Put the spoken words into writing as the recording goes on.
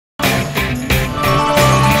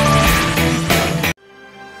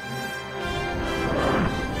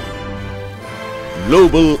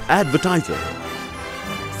global advertiser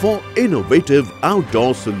for innovative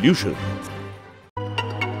outdoor solutions.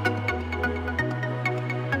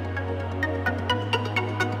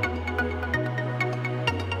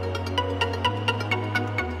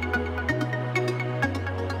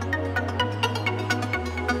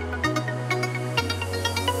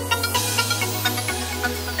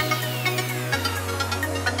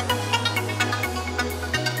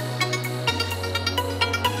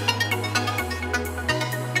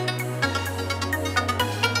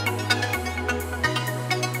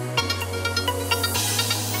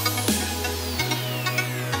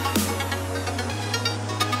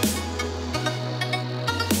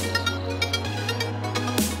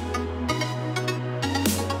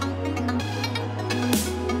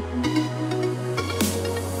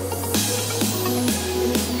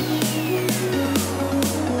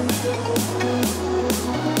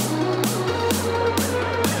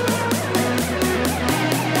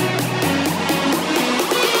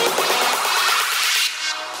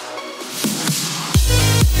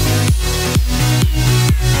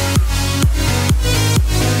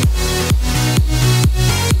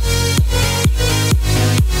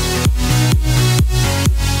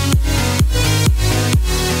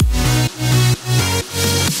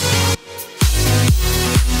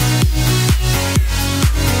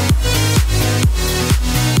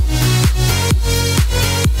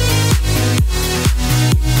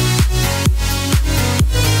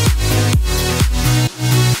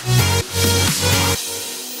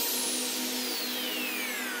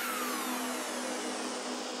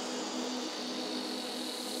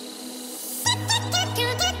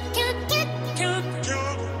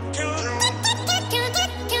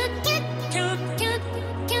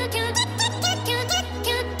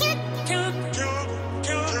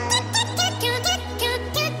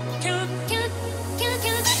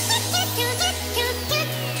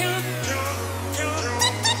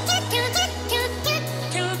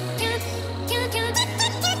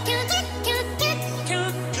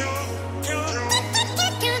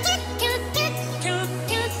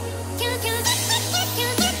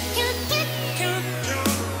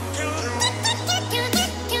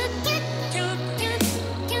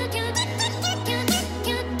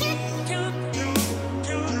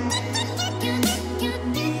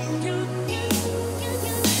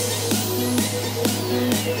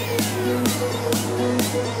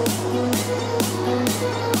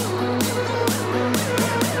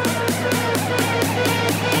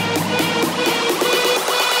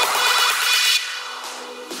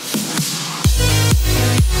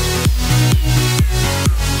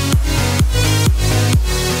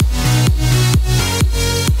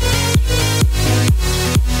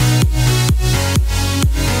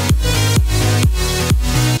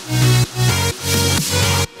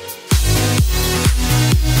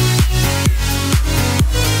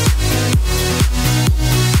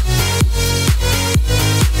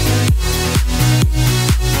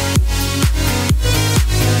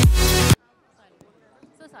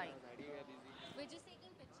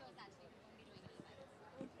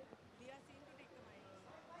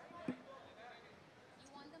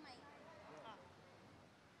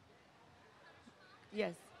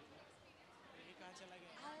 Yes.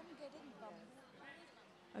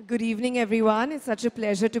 Good evening, everyone. It's such a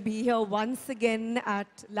pleasure to be here once again at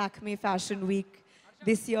Lakme Fashion Week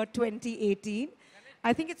this year, 2018.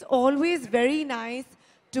 I think it's always very nice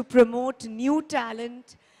to promote new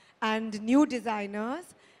talent and new designers.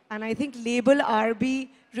 And I think label RB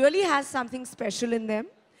really has something special in them.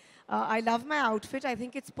 I love my outfit. I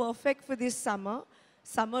think it's perfect for this summer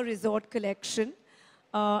resort collection.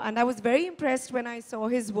 And I was very impressed when I saw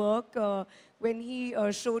his work, when he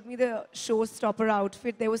showed me the Showstopper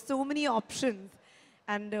outfit. There were so many options.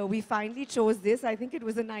 And we finally chose this. I think it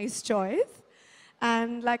was a nice choice.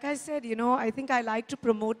 And like I said, you know, I think I like to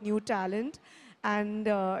promote new talent. And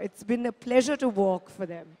it's been a pleasure to work for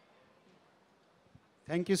them.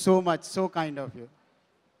 Thank you so much. So kind of you.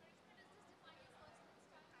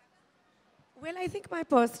 Well, I think my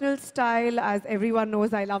personal style, as everyone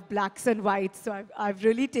knows, I love blacks and whites. So I've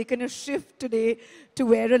really taken a shift today to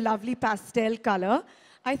wear a lovely pastel color.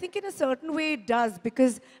 I think in a certain way it does,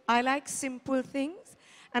 because I like simple things.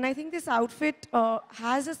 And I think this outfit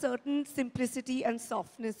has a certain simplicity and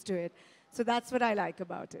softness to it. So that's what I like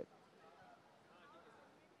about it.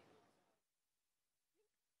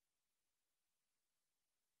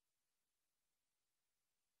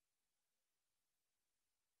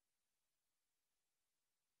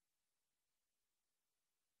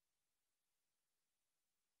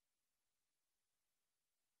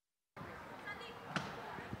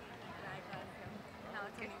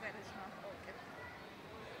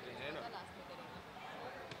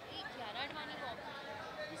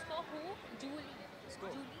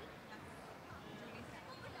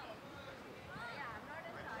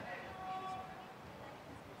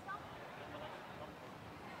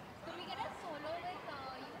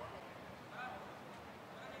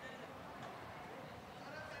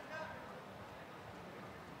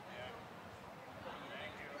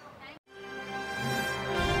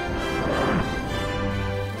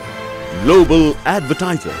 Global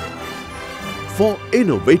Advertiser for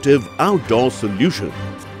innovative outdoor solutions.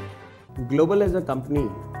 Global as a company,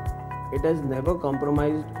 it has never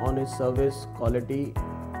compromised on its service quality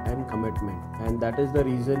and commitment, and that is the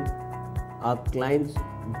reason our clients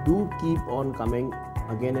do keep on coming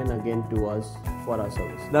again and again to us for our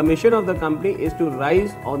service. The mission of the company is to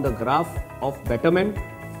rise on the graph of betterment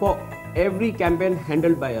for every campaign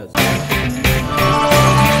handled by us.